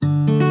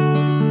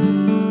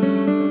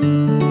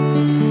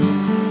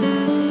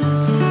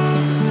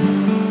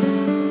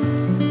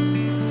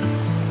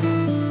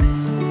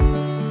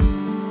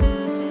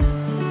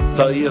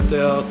ia te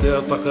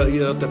taka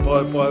ia te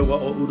pai wa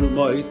o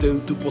urumai te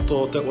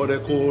utupoto te ore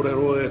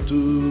kōrero e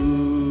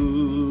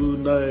tū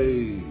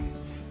nei.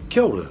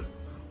 Kia ora.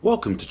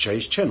 Welcome to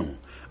Chay's Channel,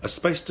 a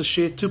space to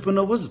share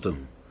tupuna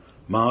wisdom,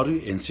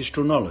 Māori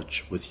ancestral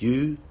knowledge with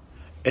you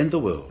and the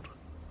world.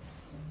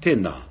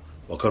 Tēnā,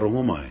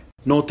 wakarongo mai.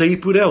 Nō te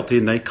ipu reo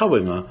tēnei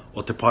kawenga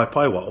o te pai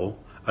wao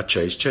a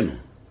Chay's Channel.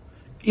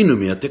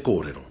 Inumia te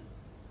kōrero.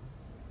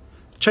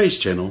 Chay's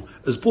Channel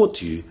is brought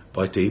to you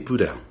by Te Ipu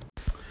Reo.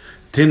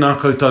 Tēnā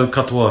koutou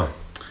katoa.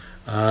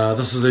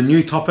 This is a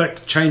new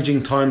topic,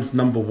 Changing Times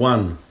number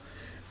 1.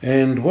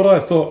 And what I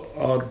thought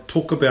I'd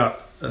talk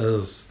about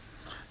is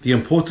the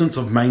importance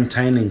of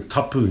maintaining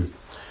tapu.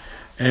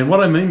 And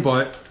what I mean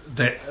by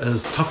that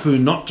is tapu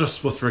not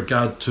just with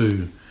regard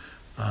to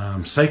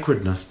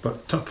sacredness,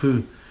 but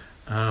tapu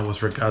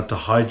with regard to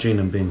hygiene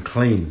and being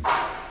clean.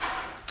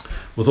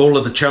 With all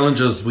of the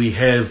challenges we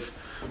have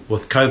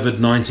with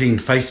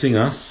COVID-19 facing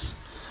us,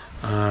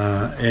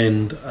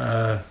 and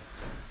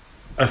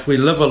if we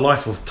live a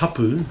life of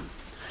tapu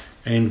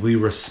and we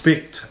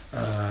respect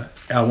our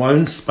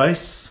own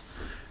space,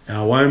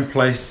 our own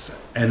place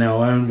and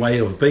our own way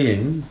of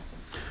being,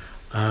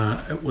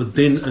 it would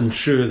then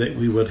ensure that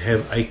we would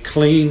have a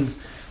clean,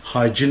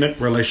 hygienic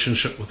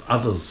relationship with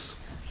others,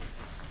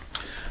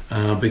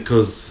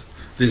 because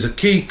there's a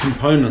key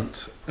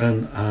component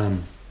in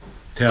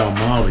Te Ao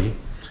Māori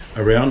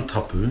around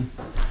tapu,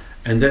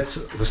 and that's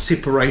the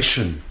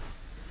separation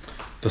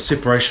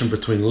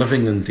between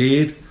living and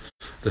dead,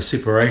 the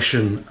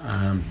separation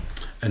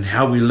and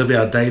how we live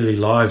our daily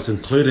lives,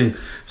 including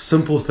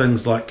simple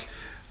things like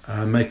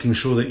making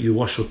sure that you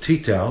wash your tea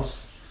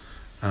towels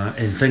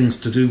and things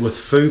to do with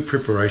food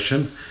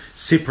preparation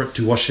separate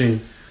to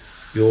washing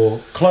your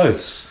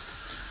clothes.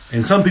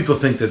 And some people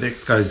think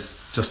that goes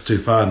just too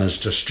far and is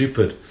just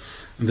stupid.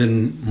 And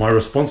then my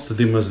response to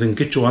them is, then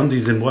get your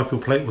undies and wipe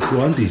your plate with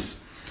your undies,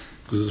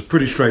 because it's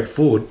pretty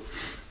straightforward.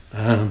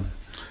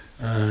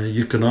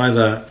 You can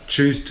either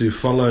choose to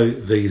follow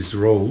these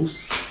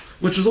rules,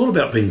 which is all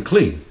about being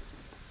clean,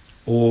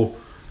 or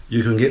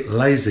you can get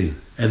lazy.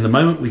 And the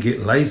moment we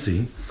get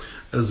lazy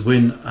is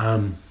when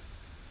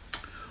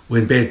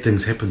bad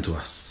things happen to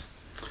us.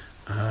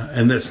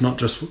 And that's not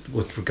just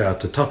with regard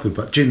to tapu,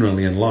 but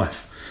generally in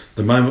life.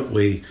 The moment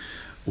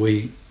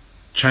we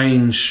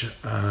change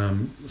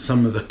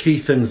some of the key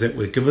things that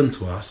were given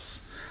to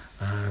us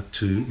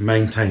to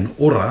maintain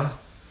ora,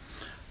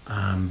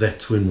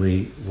 that's when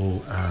we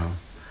will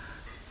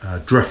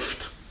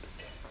drift.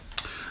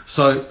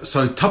 So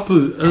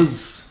tapu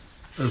is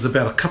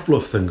about a couple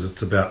of things.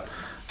 It's about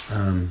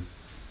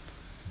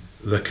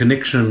the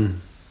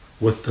connection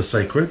with the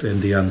sacred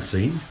and the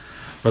unseen,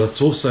 but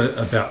it's also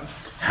about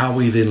how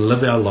we then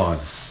live our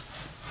lives.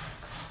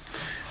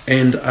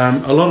 And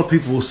a lot of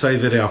people will say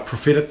that our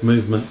prophetic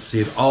movement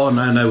said, oh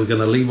no, we're going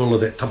to leave all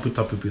of that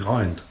tapu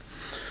behind.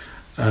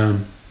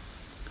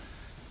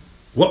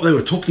 What they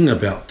were talking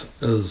about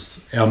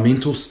is our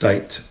mental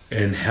state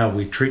and how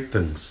we treat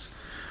things.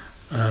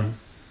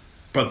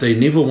 But they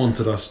never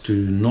wanted us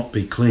to not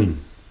be clean,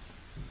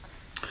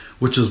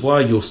 which is why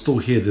you'll still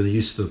hear the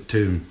use of the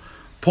term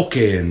poke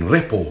and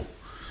repo.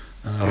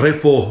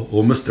 Repo,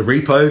 or Mr.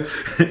 Repo,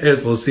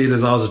 as was said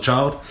as I was a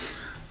child.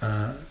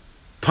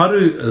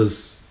 Paru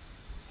is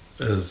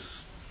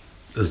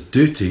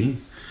dirty.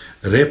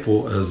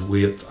 Repo is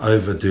where it's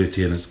over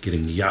dirty and it's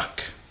getting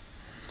yuck.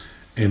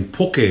 And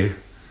poke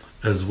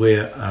is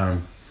where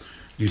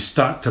you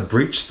start to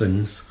breach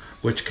things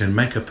which can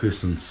make a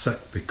person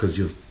sick, because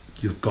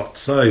you've got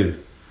so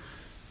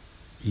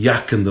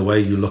yuck in the way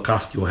you look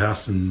after your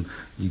house, and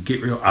you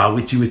get real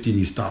witi and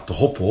you start to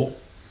hopo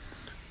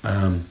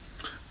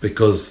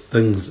because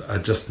things are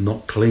just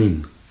not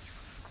clean.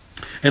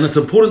 And it's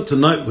important to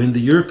note, when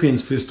the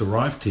Europeans first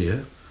arrived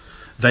here,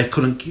 they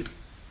couldn't get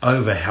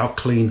over how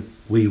clean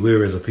we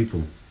were as a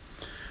people.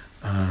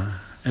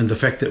 And the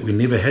fact that we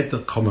never had the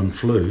common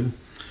flu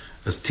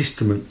is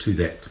testament to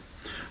that.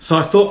 So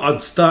I thought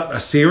I'd start a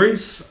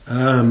series,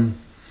 and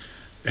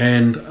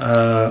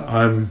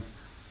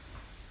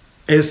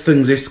as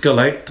things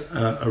escalate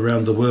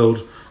around the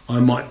world, I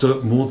might do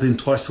it more than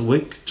twice a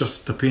week.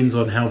 Just depends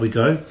on how we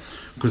go,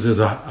 because there's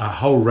a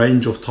whole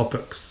range of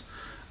topics,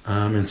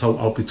 and so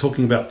I'll be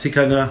talking about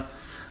tikanga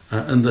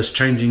in this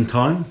changing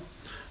time,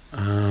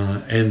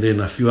 and then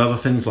a few other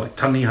things like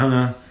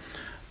tangihanga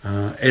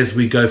as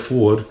we go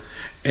forward,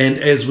 and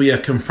as we are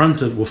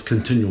confronted with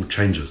continual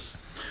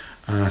changes.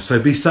 So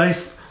be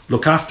safe,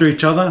 look after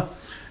each other,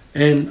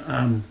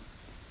 and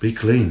be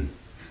clean.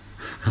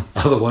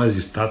 Otherwise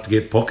you start to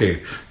get poke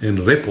and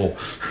repo.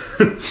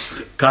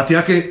 Ka te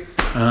ake,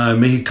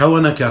 mihi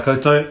kawana kia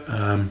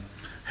koutou.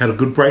 Had a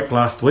good break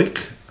last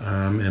week,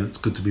 and it's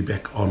good to be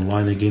back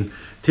online again.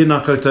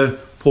 Tēnā koutou,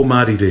 pō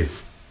Māori re.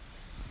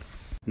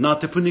 Nā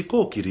Te Puni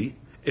Kōkiri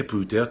e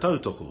Pūtea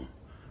Tautoko,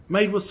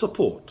 made with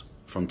support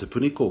from Te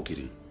Puni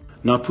Kōkiri.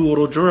 Nā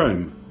Puoro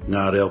Jerome,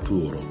 ngā reo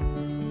Puoro.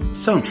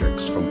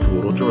 Soundtracks from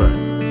Puoro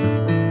Jerome.